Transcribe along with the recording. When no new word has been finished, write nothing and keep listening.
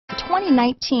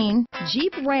2019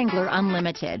 Jeep Wrangler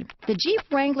Unlimited. The Jeep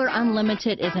Wrangler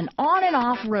Unlimited is an on and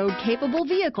off-road capable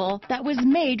vehicle that was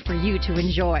made for you to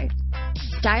enjoy.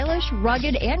 Stylish,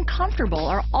 rugged, and comfortable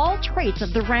are all traits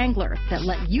of the Wrangler that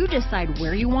let you decide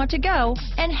where you want to go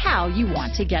and how you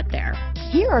want to get there.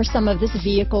 Here are some of this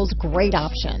vehicle's great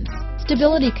options: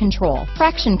 stability control,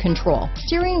 traction control,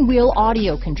 steering wheel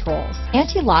audio controls,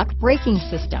 anti-lock braking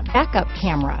system, backup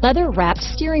camera, leather-wrapped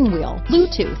steering wheel,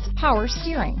 Bluetooth, power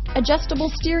steering, adjustable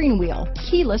steering wheel,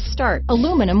 keyless start,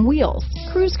 aluminum wheels,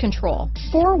 cruise control,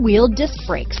 four-wheel disc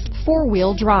brakes,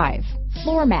 four-wheel drive,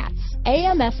 floor mats,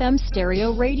 AM/FM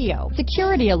stereo radio,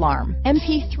 security alarm,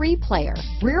 MP3 player,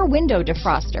 rear window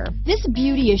defroster. This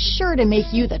beauty is sure to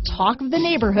make you the talk of the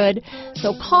neighborhood,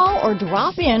 so call or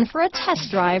drop in for a test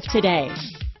drive today.